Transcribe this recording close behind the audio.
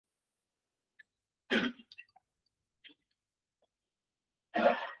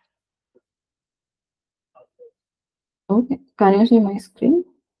Okay, can you see my screen?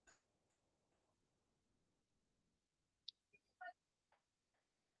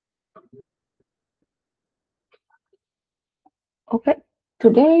 Okay,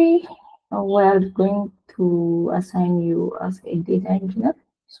 today we are going to assign you as a data engineer.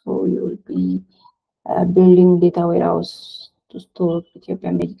 So you will be building data warehouse to store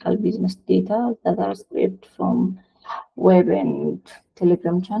Ethiopian medical business data that are scraped from web and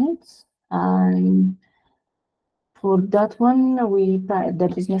Telegram channels. And for that one,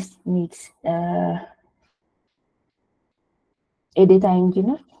 the business needs a data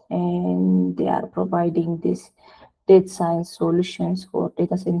engineer, and they are providing this data science solutions or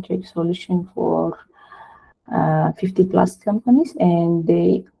data centric solution for 50 plus companies, and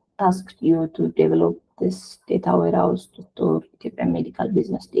they tasked you to develop this data warehouse to store Ethiopian medical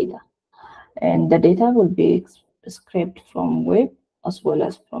business data. And the data will be scraped from web as well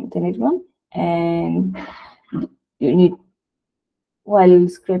as from Telegram. And you need, while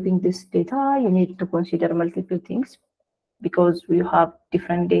scraping this data, you need to consider multiple things because we have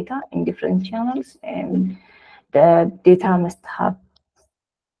different data in different channels, and the data must have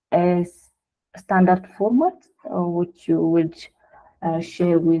a standard format which you would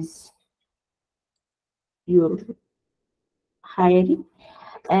share with your hiring.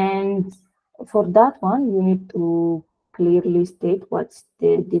 And for that one, you need to clearly state what's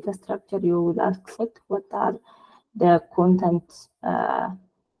the data structure you would accept, what are the contents.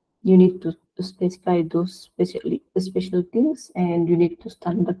 You need to specify those special things, and you need to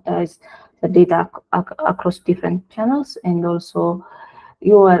standardize the data across different channels. And also,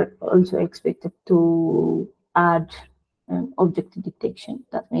 you are also expected to add object detection.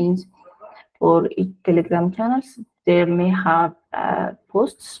 That means for each Telegram channels, they may have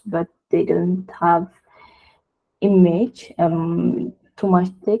posts, but they don't have image, too much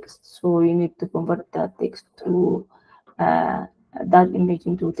text. So you need to convert that text to that image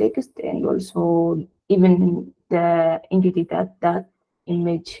into text, and also even the entity that that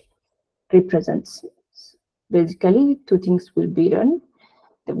image represents. Basically, two things will be done.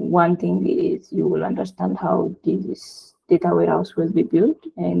 The one thing is you will understand how this data warehouse will be built,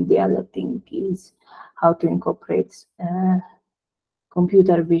 and the other thing is how to incorporate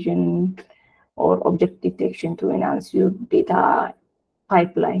computer vision or object detection to enhance your data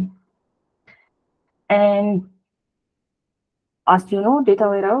pipeline. And as you know, data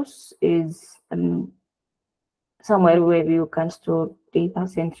warehouse is somewhere where you can store data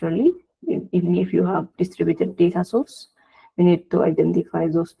centrally. Even if you have distributed data source, you need to identify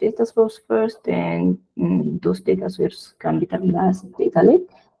those data source first, and those data sources can be termed as data lake.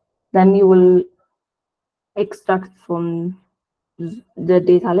 Then you will extract from the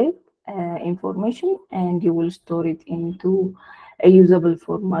data lake information, and you will store it into a usable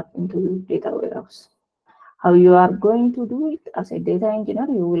format into your data warehouse. How you are going to do it as a data engineer,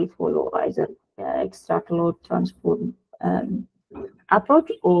 you will follow either extract, load, transform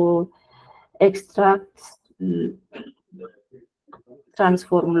approach, or extract,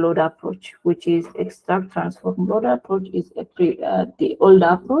 transform, load approach, which is extract, transform, load approach is the old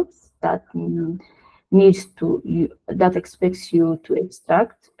approach that needs to that expects you to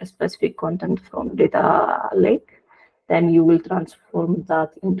extract a specific content from data lake. Then you will transform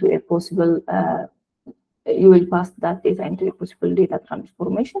that into a possible you will pass that data into a possible data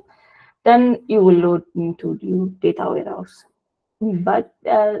transformation. Then you will load into your data warehouse. But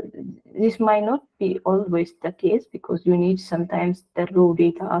this might not be always the case, because you need sometimes the raw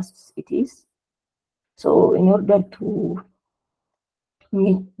data as it is. So in order to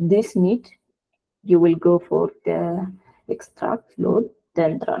meet this need, you will go for the extract, load,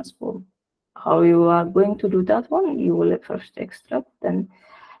 then transform. How you are going to do that one? You will first extract, then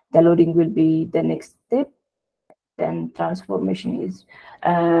the loading will be the next step. Then transformation is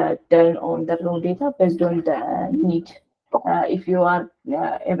done on the raw data based on the need. If you are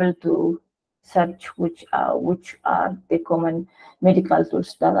able to search which are the common medical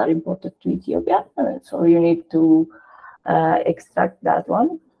tools that are imported to Ethiopia, so you need to extract that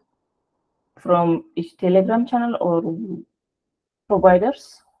one from each Telegram channel or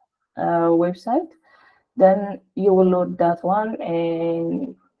provider's website. Then you will load that one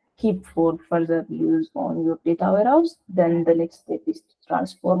and keep for further use on your data warehouse. Then the next step is to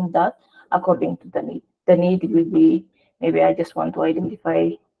transform that according to the need. The need will be, maybe I just want to identify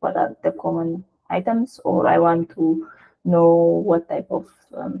what are the common items, or I want to know what type of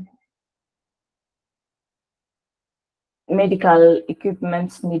medical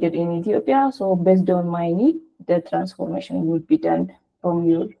equipments needed in Ethiopia. So based on my need, the transformation will be done from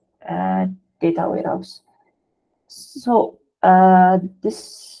your data warehouse. So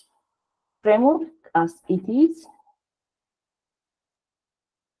this framework, as it is,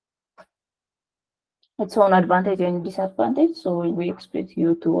 its own advantage and disadvantage. So we expect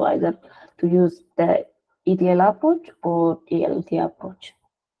you to either to use the ETL approach or ALT approach.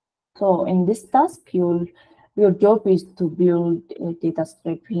 So in this task, your job is to build a data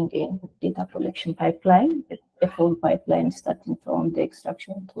scraping and data collection pipeline, a full pipeline starting from the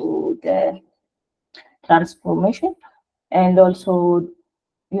extraction to the transformation. And also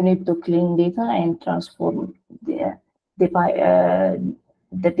you need to clean data and transform the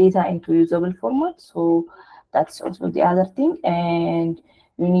data into usable format. So that's also the other thing. And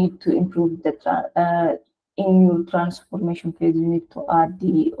you need to improve in your transformation phase, you need to add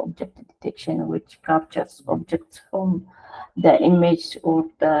the object detection, which captures objects from the image or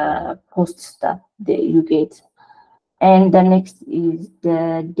the posts that you get. And the next is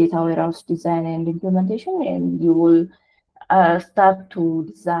the data warehouse design and implementation, and you will start to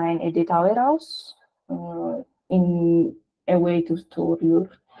design a data warehouse in a way to store your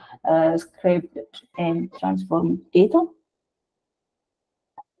scraped and transformed data.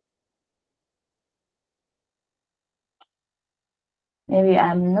 Maybe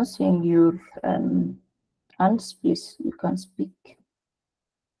I'm not seeing your hands, please, you can speak.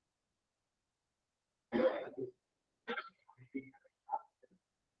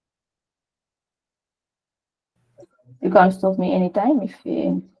 You can stop me anytime if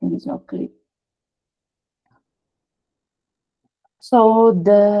anything is not clear. So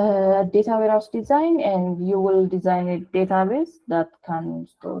the data warehouse design, and you will design a database that can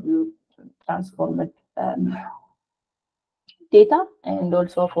store your transformed data, and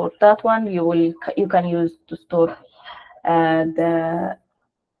also for that one you can use to store the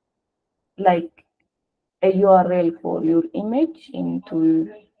like a URL for your image into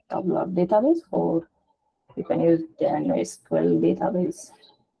tabular database, or you can use the NoSQL database.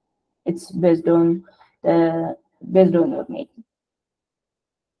 It's based on your need.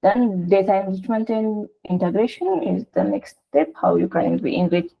 Then data enrichment and integration is the next step, how you can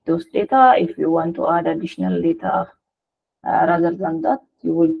enrich those data. If you want to add additional data rather than that,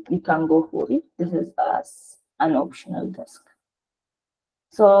 you can go for it. This is as an optional task.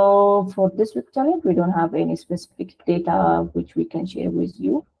 So for this week challenge, we don't have any specific data which we can share with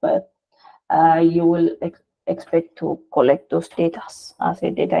you, but you will expect to collect those data as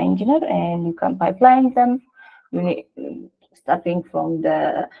a data engineer, and you can pipeline them. You need starting from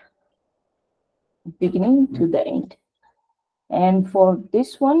the beginning to the end. And for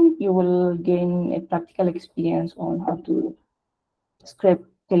this one, you will gain a practical experience on how to scrape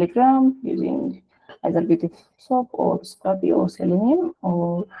Telegram using either Soap or Scrappy or Selenium,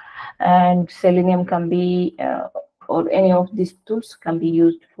 and Selenium can be or any of these tools can be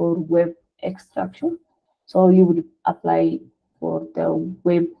used for web extraction. So you would apply for the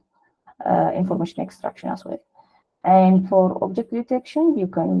web information extraction as well. And for object detection, you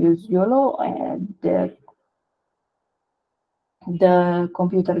can use YOLO and the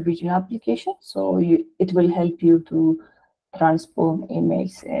computer vision application. So it will help you to transform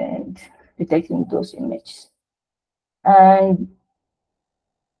images and detecting those images. And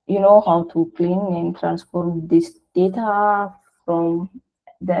you know how to clean and transform this data from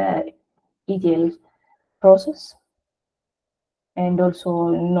the ETL process, and also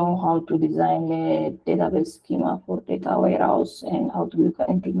know how to design a database schema for data warehouse and how to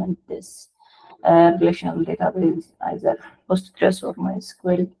implement this relational database, either Postgres or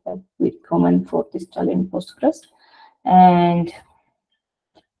MySQL. We recommend for this challenge Postgres. And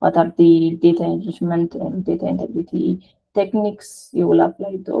what are the data enrichment and data integrity techniques? You will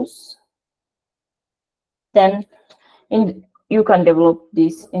apply those. Then you can develop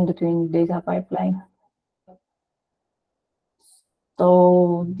this in-between data pipeline.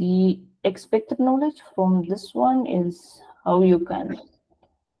 So the expected knowledge from this one is how you can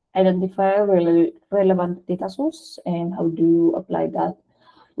identify relevant data source and how do you apply that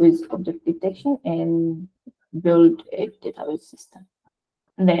with object detection and build a database system,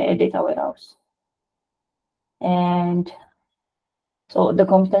 a data warehouse. And so the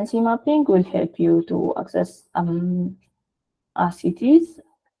competency mapping will help you to access RCTs,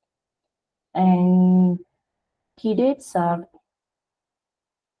 and key dates are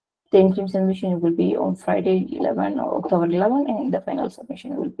the interim submission will be on Friday 11 or October 11, and the final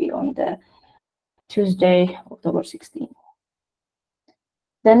submission will be on the Tuesday, October 16.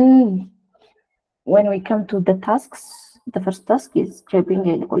 Then when we come to the tasks, the first task is scraping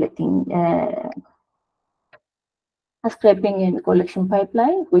and collecting a scraping and collection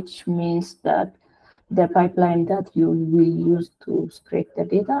pipeline, which means that the pipeline that you will use to scrape the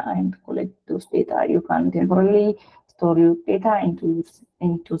data and collect those data. You can temporarily store your data into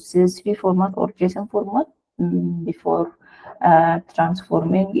CSV format or JSON format before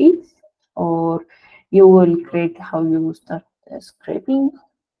transforming it, or You will create how you start scraping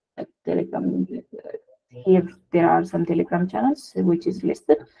Telegram. Here there are some Telegram channels which is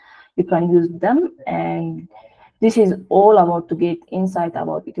listed. You can use them, and this is all about to get insight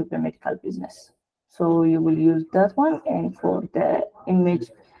about Ethiopian medical business. So you will use that one, and for the image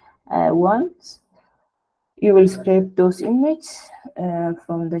ones, you will scrape those images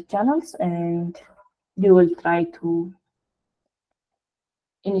from the channels, and you will try to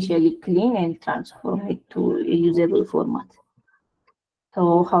initially clean and transform it to a usable format.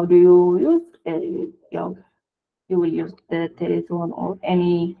 So how do you use you will use the telephone or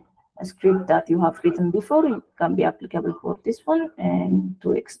any script that you have written before. It can be applicable for this one, and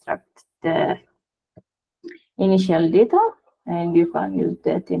to extract the initial data, and you can use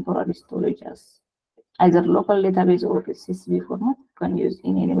the temporary storage as either local database or CSV format. You can use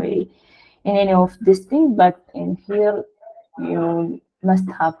in any way in any of these things, but in here you must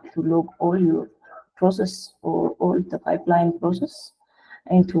have to log all your process or all the pipeline process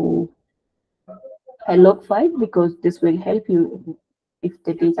into a log file, because this will help you if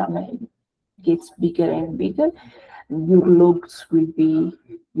the data gets bigger and bigger. Your logs will be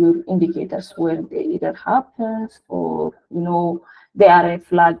your indicators where they either happens, or they are a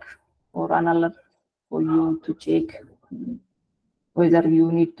flag or an alert for you to check whether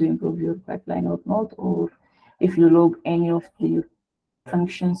you need to improve your pipeline or not, or if you log any of the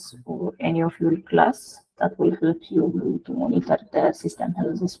functions or any of your class, that will help you to monitor the system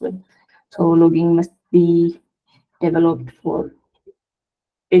health as well. So logging must be developed for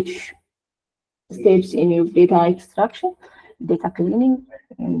each steps in your data extraction, data cleaning,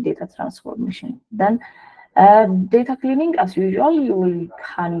 and data transformation. Then data cleaning, as usual, you will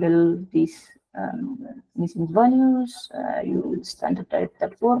handle these missing values, you will standardize the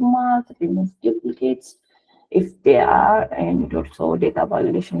format, remove duplicates if they are, and also data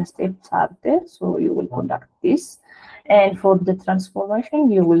validation steps are there, so you will conduct this. And for the transformation,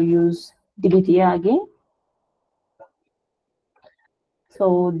 you will use DBT again.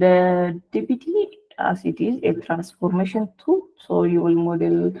 So the DBT, as it is a transformation tool, so you will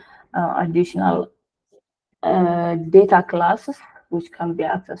model additional data classes which can be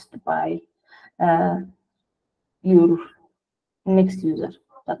accessed by your next user.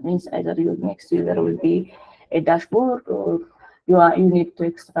 That means either your next user will be a dashboard, or you need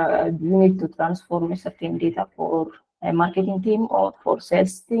to transform a certain data for a marketing team or for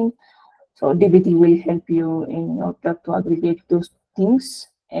sales team. So DBT will help you in order to aggregate those things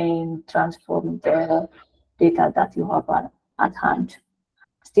and transform the data that you have at hand.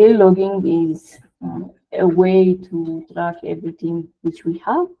 Still, logging is a way to track everything which we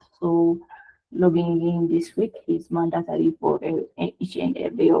have. So logging in this week is mandatory for each and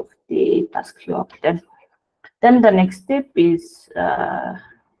every of the tasks you have done. Then the next step is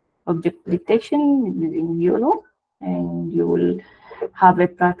object detection using YOLO, and you will have a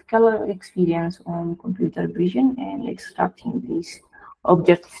practical experience on computer vision and extracting these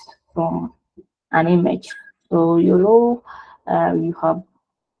objects from an image. So YOLO, you have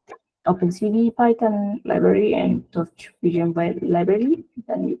OpenCV Python library and Touch Vision library,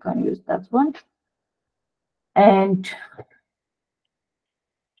 then you can use that one. And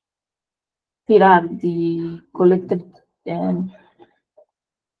here are the collected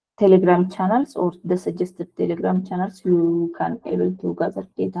Telegram channels, or the suggested Telegram channels. You can able to gather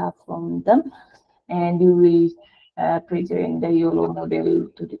data from them, and you will pre-train the YOLO model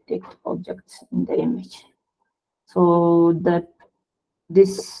to detect objects in the image. So that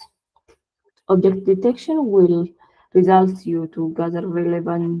this object detection will result you to gather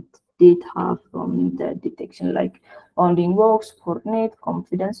relevant data from the detection, like bounding box, coordinate,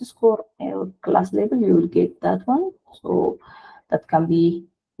 confidence score, or class level. You will get that one. So that can be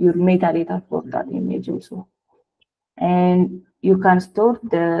your metadata for that image also. And you can store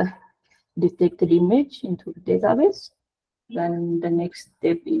the detected image into the database. Then the next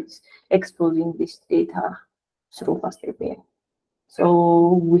step is exposing this data through FastAPI.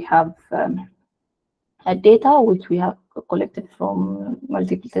 So we have data which we have collected from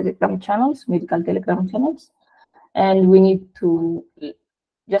multiple Telegram channels, medical Telegram channels, and we need to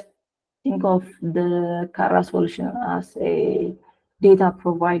just think of the Kara solution as a data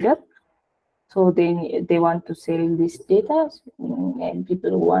provider. So they want to sell this data, and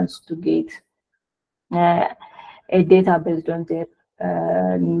people wants to get a data based on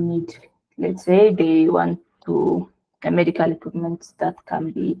their need. Let's say they want to medical equipment that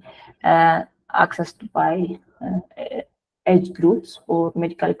can be accessed by age groups, or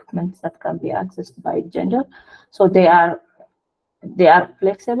medical equipment that can be accessed by gender. So they are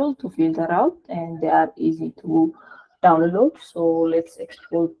flexible to filter out, and they are easy to download. So let's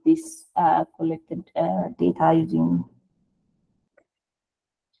export this collected data using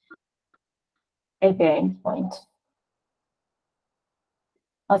API endpoint.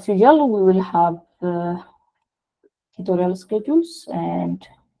 As usual, we will have tutorial schedules, and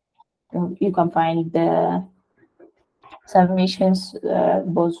you can find the submissions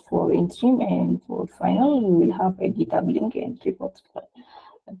both for interim and for final. We will have a GitHub link and report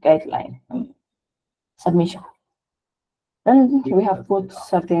guideline submission. Then we have put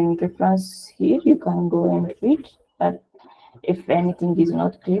certain reference here. You can go and read, but if anything is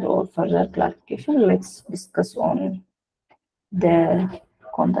not clear or further clarification, let's discuss on the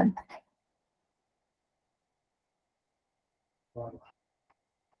content.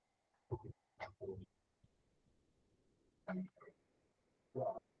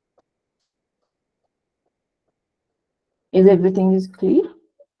 Is everything is clear?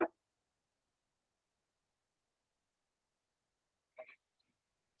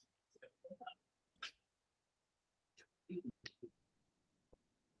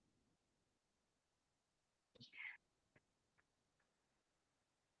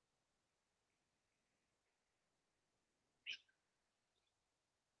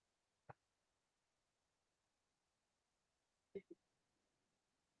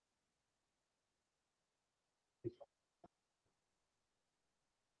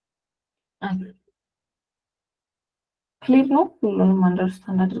 Clear ነው? ሁሉንም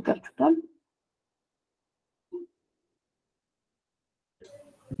አንደርስታንድ አድርጋችሁታል?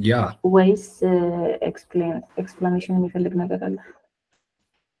 ያ ወይስ ኤክስፕላኔሽን የሚፈልግ ነገር አለ?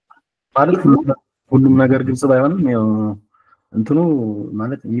 ማለት ሁሉም ነገር ግልጽ ባይሆንም ያው እንትኑ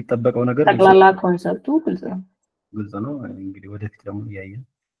ማለት የሚጠበቀው ነገር ጠቅላላ ኮንሰፕቱ ግልጽ ነው። እንግዲህ ወደፊት ደግሞ ያያየን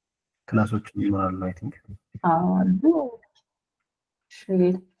ክላሶች ይኖራሉ አይ ቲንክ። አሉ። እሺ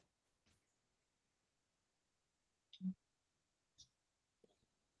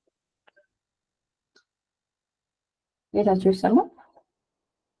ጌታቸው ይሰማል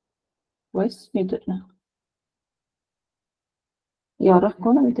ወይስ ሚውት ነው? ያወራህ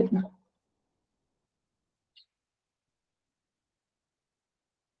ከሆነ ሚውት ነው።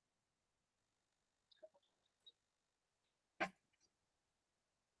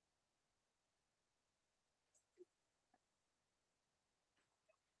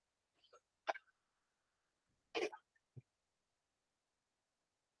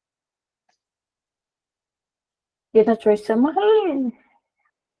 ጌታቸው ይሰማል?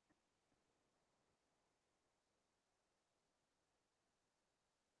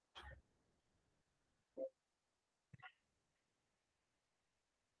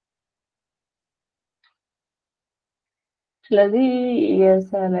 ስለዚህ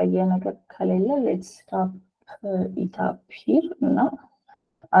የተለየ ነገር ከሌለ let's stop it up here now.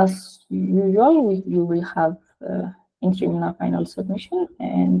 As usual, you will have interim and final submission,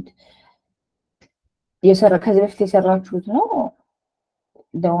 and ከዚህ በፊት የሰራችሁት ነው።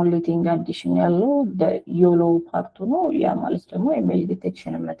 the only thing addition ያለው the YOLO ፓርቱ ነው። ያ ማለት ደግሞ ኢሜል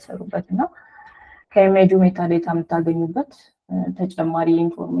ዲቴክሽን የምትሰሩበት እና ከኢሜጁ ሜታዴታ የምታገኙበት ተጨማሪ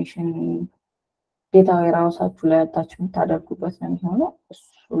ኢንፎርሜሽን ዴታ የራሳችሁ ላይ አታች የምታደርጉበት ነው የሚሆነው። እሱ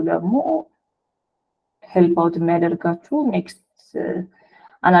ደግሞ ሄልፕ አውት የሚያደርጋችሁ ኔክስት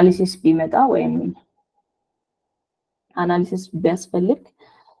አናሊሲስ ቢመጣ ወይም አናሊሲስ ቢያስፈልግ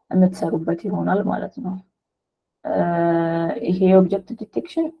የምትሰሩበት ይሆናል ማለት ነው። ይሄ ኦብጀክት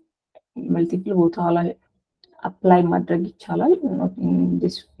ዲቴክሽን መልቲፕል ቦታ ላይ አፕላይ ማድረግ ይቻላል። not in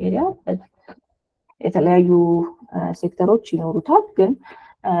this area but የተለያዩ ሴክተሮች ይኖሩታል። ግን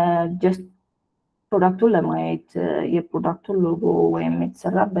just ፕሮዳክቱን ለማየት የፕሮዳክቱን ሎጎ ወይም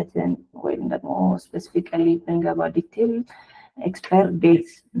የተሰራበትን ወይም ደግሞ ስፔሲፊካሊ ብንገባ ዲቴል ኤክስፓየር ዴት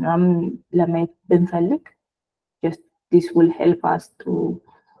ምናምን ለማየት ብንፈልግ just this will help us to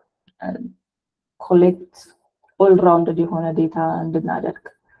collect all rounded የሆነ ዴታ እንድናደርግ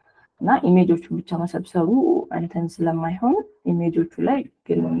እና ኢሜጆቹን ብቻ መሰብሰቡ እንትን ስለማይሆን ኢሜጆቹ ላይ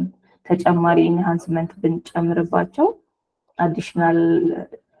ግን ተጨማሪ ኢንሃንስመንት ብንጨምርባቸው አዲሽናል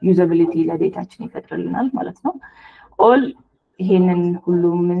ዩዛቢሊቲ ለዴታችን ይፈጥርልናል ማለት ነው። ኦል ይሄንን ሁሉ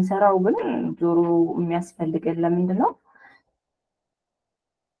የምንሰራው ግን ጆሮ የሚያስፈልገን ለምንድን ነው?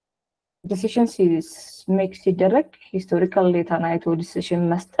 ዲሲሽን ሜክ ሲደረግ ሂስቶሪካል ዴታን አይቶ ዲሲሽን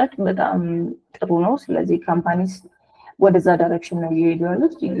መስጠት በጣም ጥሩ ነው። ስለዚህ ካምፓኒስ ወደዛ ዳይሬክሽን ነው እየሄዱ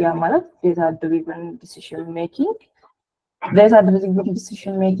ያሉት። ያ ማለት ዴታ ድሪቨን ዲሲሽን ሜኪንግ ዴታ ድሪቨን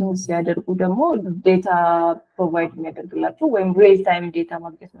ዲሲሽን ሜኪንግ ሲያደርጉ ደግሞ ዴታ ፕሮቫይድ የሚያደርግላቸው ወይም ሪል ታይም ዴታ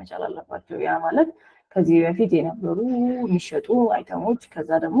ማግኘት መቻል አለባቸው። ያ ማለት ከዚህ በፊት የነበሩ የሚሸጡ አይተሞች ከዛ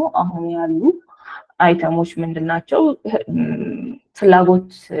ደግሞ አሁን ያሉ አይተሞች ምንድናቸው?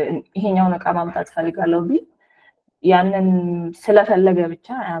 ፍላጎት ይሄኛውን እቃ ማምጣት ፈልጋለሁ ቢል ያንን ስለፈለገ ብቻ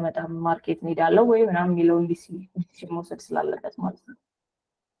አያመጣም ማርኬት ሄዳለው ወይ ምናምን የሚለውን ዲሲሽን መውሰድ ስላለበት ማለት ነው።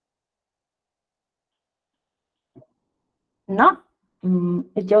 እና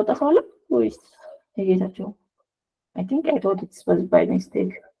እጅ ያውጣታል ወይስ የጌታቸው? I think I thought it was by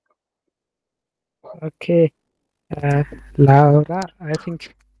mistake. Okay. ላውራ አይ ቲንክ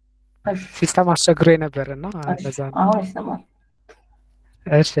ሲስተም አስቸግሮ ነበርና ለዛ ነው። አሁን ይሰማል።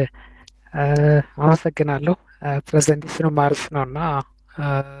 እሺ አመሰግናለሁ። ፕሬዘንቴሽኑ አሪፍ ነው እና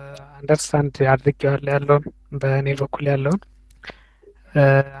አንደርስታንድ አድርጌዋለሁ ያለውን በእኔ በኩል ያለውን።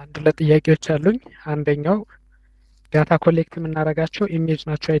 አንድ ሁለት ጥያቄዎች አሉኝ። አንደኛው ዳታ ኮሌክት የምናደርጋቸው ኢሜጅ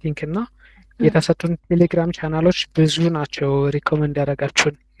ናቸው አይ ቲንክ እና የተሰጡን ቴሌግራም ቻናሎች ብዙ ናቸው ሪኮመንድ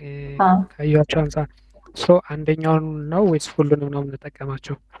ያደረጋችሁን ካያቸው አንጻር አንደኛውን ነው ወይስ ሁሉንም ነው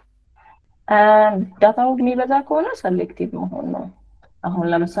የምንጠቀማቸው? ዳታው የሚበዛ ከሆነ ሰሌክቲቭ መሆን ነው። አሁን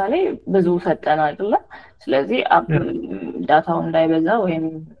ለምሳሌ ብዙ ሰጠን አይደለ? ስለዚህ ዳታው እንዳይበዛ ወይም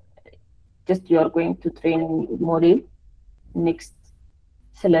just you are going to train model next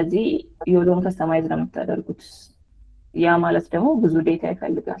ስለዚህ የሎን ከስተማይዝ ነው የምታደርጉት። ያ ማለት ደግሞ ብዙ ዴታ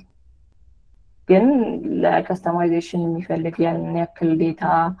ይፈልጋል። ግን ለከስተማይዜሽን የሚፈልግ ያን ያክል ዴታ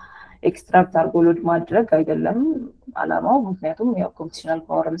ኤክስትራክት አድርጎ ሎድ ማድረግ አይደለም አላማው። ምክንያቱም ያው ኮምፒቲሽናል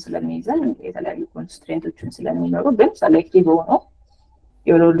ፓወርም ስለሚይዘን የተለያዩ ኮንስትሬንቶችን ስለሚኖሩ፣ ግን ሰሌክቲቭ ሆኖ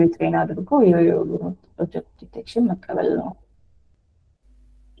የሎድ ትሬን አድርጎ የሎድ ኦብጀክት ዲቴክሽን መቀበል ነው።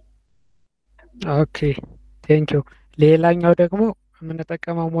 ኦኬ ቴንክ ዩ። ሌላኛው ደግሞ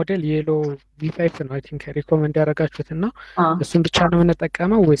የምንጠቀመው ሞዴል የሎ ቪ5 ነው አይ ቲንክ ሪኮመንድ ያደረጋችሁት እና እሱን ብቻ ነው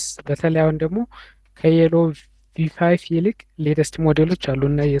የምንጠቀመው ወይስ በተለይ አሁን ደግሞ ከየሎ ቪ5 ይልቅ ሌተስት ሞዴሎች አሉ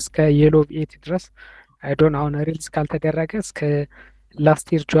እና እስከ የሎ ቪ8 ድረስ አይዶን አሁን ሪሊዝ ካልተደረገ እስከ ላስት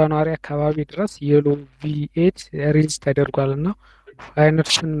ይር ጃንዋሪ አካባቢ ድረስ የሎ ቪ8 ሪሊዝ ተደርጓል እና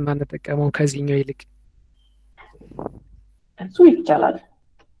አይነቱን ማንጠቀመው ከዚህኛው ይልቅ? እሱ ይቻላል።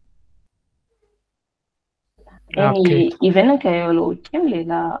 ኢቨን ከየሎ ውጭም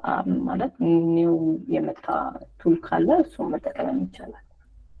ሌላ ማለት ኒው የመጣ ቱል ካለ እሱን መጠቀም ይቻላል።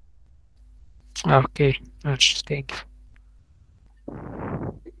 ኦኬ እሺ ቴንክ ዩ።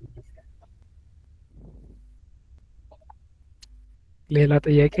 ሌላ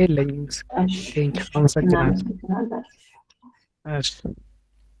ጥያቄ የለኝም። ቴንክ ዩ አመሰግናለሁ። እሺ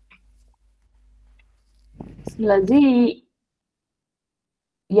ስለዚህ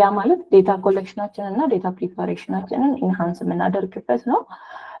ያ ማለት ዴታ ኮሌክሽናችን እና ዴታ ፕሪፓሬሽናችንን ኢንሃንስ የምናደርግበት ነው።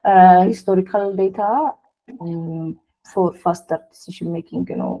 ሂስቶሪካል ዴታ ፎር ፋስተር ዲሲሽን ሜኪንግ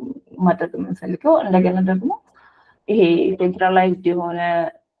ነው ማድረግ የምንፈልገው። እንደገና ደግሞ ይሄ ሴንትራላይዝድ የሆነ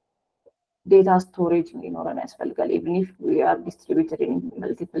ዴታ ስቶሬጅ እንዲኖረን ያስፈልጋል። ኢቭን ኢፍ ዊ አር ዲስትሪቢዩትድ ኢን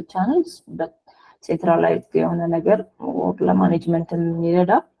መልቲፕል ቻነልስ በት ሴንትራላይዝድ የሆነ ነገር ለማኔጅመንትም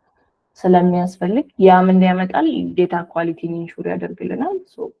ይረዳ ስለሚያስፈልግ ያም እንዲያመጣል ዴታ ኳሊቲን ኢንሹር ያደርግልናል።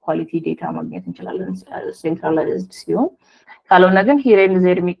 ኳሊቲ ዴታ ማግኘት እንችላለን ሴንትራላይዝድ ሲሆን። ካልሆነ ግን ሂር ኤንድ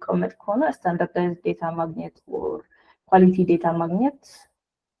ዜር የሚቀመጥ ከሆነ ስታንዳርዳይዝድ ዴታ ማግኘት ኳሊቲ ዴታ ማግኘት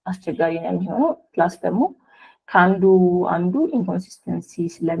አስቸጋሪ ነው የሚሆነው። ፕላስ ደግሞ ከአንዱ ኢንኮንሲስተንሲ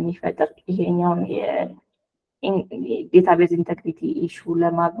ስለሚፈጥር ይሄኛውን የዴታቤዝ ኢንተግሪቲ ኢሹ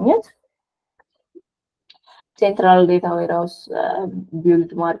ለማግኘት ሴንትራል ዴታ ዌርሃውስ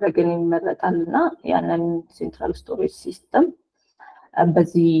ቢልድ ማድረግን ይመረጣል እና ያንን ሴንትራል ስቶሬጅ ሲስተም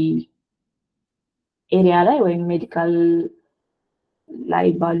በዚህ ኤሪያ ላይ ወይም ሜዲካል ላይ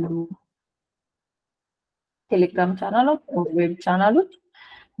ባሉ ቴሌግራም ቻናሎች ዌብ ቻናሎች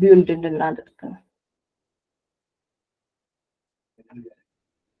ቢልድ እንድናደርግ ነው።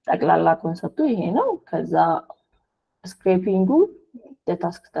 ጠቅላላ ኮንሰፕቱ ይሄ ነው። ከዛ ስክሬፒንጉ the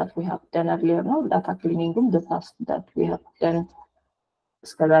task that we have done earlier ነው። data cleaning the task that we have done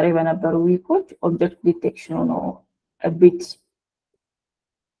እስከዛሬ በነበሩ ዊኮች። ኦብጀክት ዲቴክሽኑ ነው ቢት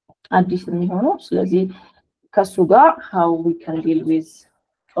አዲስ የሚሆነው። ስለዚህ ከሱ ጋር how we can deal with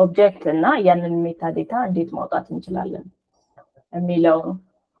object እና ያንን ሜታ ዴታ እንዴት ማውጣት እንችላለን የሚለው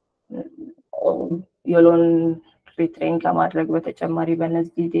የሎን ሪትሬን ከማድረግ በተጨማሪ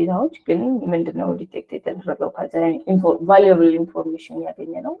በእነዚህ ዴታዎች ግን ምንድነው ዲቴክት የተደረገው ከዛ ቫሉable ኢንፎርሜሽን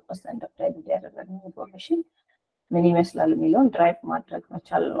ያገኘ ነው ስታንዳርዳይዝ ያደረግነው ኢንፎርሜሽን ምን ይመስላል የሚለውን ድራይቭ ማድረግ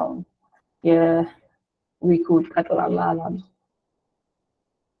መቻል ነው የዊኩ ጠቅላላ ዓላማ።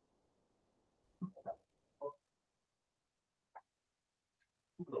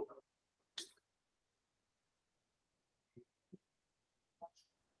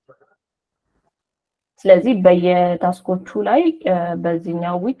 ስለዚህ በየታስኮቹ ላይ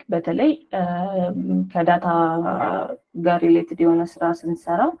በዚህኛው ዊክ በተለይ ከዳታ ጋር ሪሌትድ የሆነ ስራ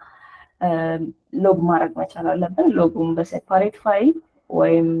ስንሰራ ሎግ ማድረግ መቻል አለብን። ሎጉን በሴፓሬት ፋይል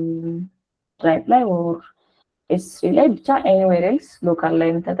ወይም ድራይቭ ላይ ወር ኤስ3 ላይ ብቻ ኤኒዌር ኤልስ ሎካል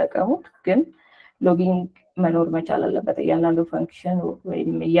ላይም ተጠቀሙት፣ ግን ሎጊንግ መኖር መቻል አለበት። እያንዳንዱ ፈንክሽን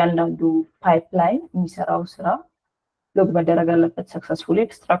ወይም እያንዳንዱ ፓይፕላይን የሚሰራው ስራ ሎግ መደረግ አለበት። ሰክሰስፉሊ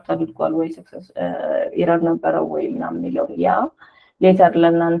ኤክስትራክት አድርጓል ወይ ኤረር ነበረው ወይ ምናምን የሚለው ያ ሌተር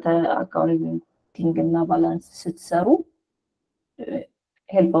ለእናንተ አካውንቲንግ እና ባላንስ ስትሰሩ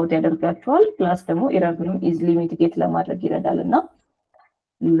ሄልፕ አውት ያደርጋቸዋል። ፕላስ ደግሞ ኤረርንም ኢዝሊ ሚቲጌት ለማድረግ ይረዳል እና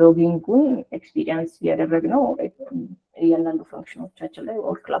ሎጊንጉን ኤክስፒሪየንስ እያደረግነው እያንዳንዱ ፈንክሽኖቻችን ላይ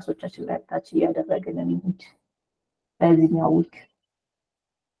ኦር ክላሶቻችን ላይ ታች እያደረግን እንሂድ በዚህኛው ዊክ።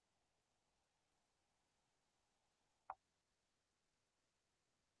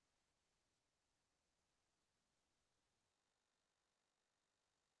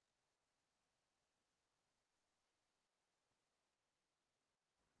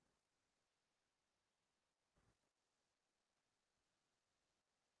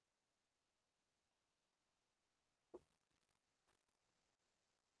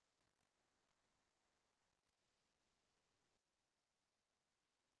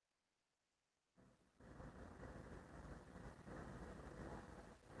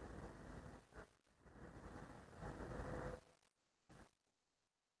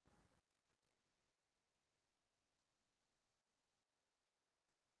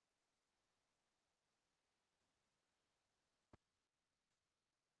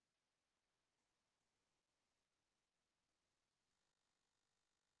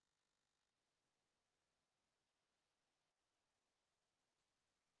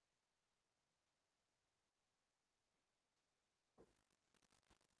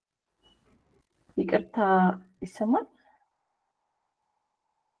 ይቅርታ ይሰማል?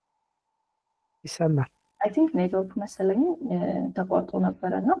 ይሰማል። አይ ቲንክ ኔትወርክ መሰለኝ ተቋርጦ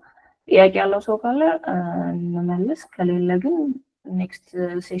ነበረ እና ጥያቄ ያለው ሰው ካለ እንመልስ፣ ከሌለ ግን ኔክስት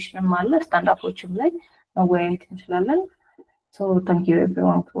ሴሽንም አለ ስታንዳፖችም ላይ መወያየት እንችላለን። ሶ ታንክ ዩ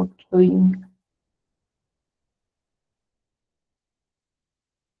ኤቭሪዋን ፎር ጆይኒንግ።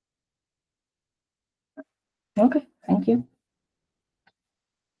 ኦኬ ታንክ ዩ።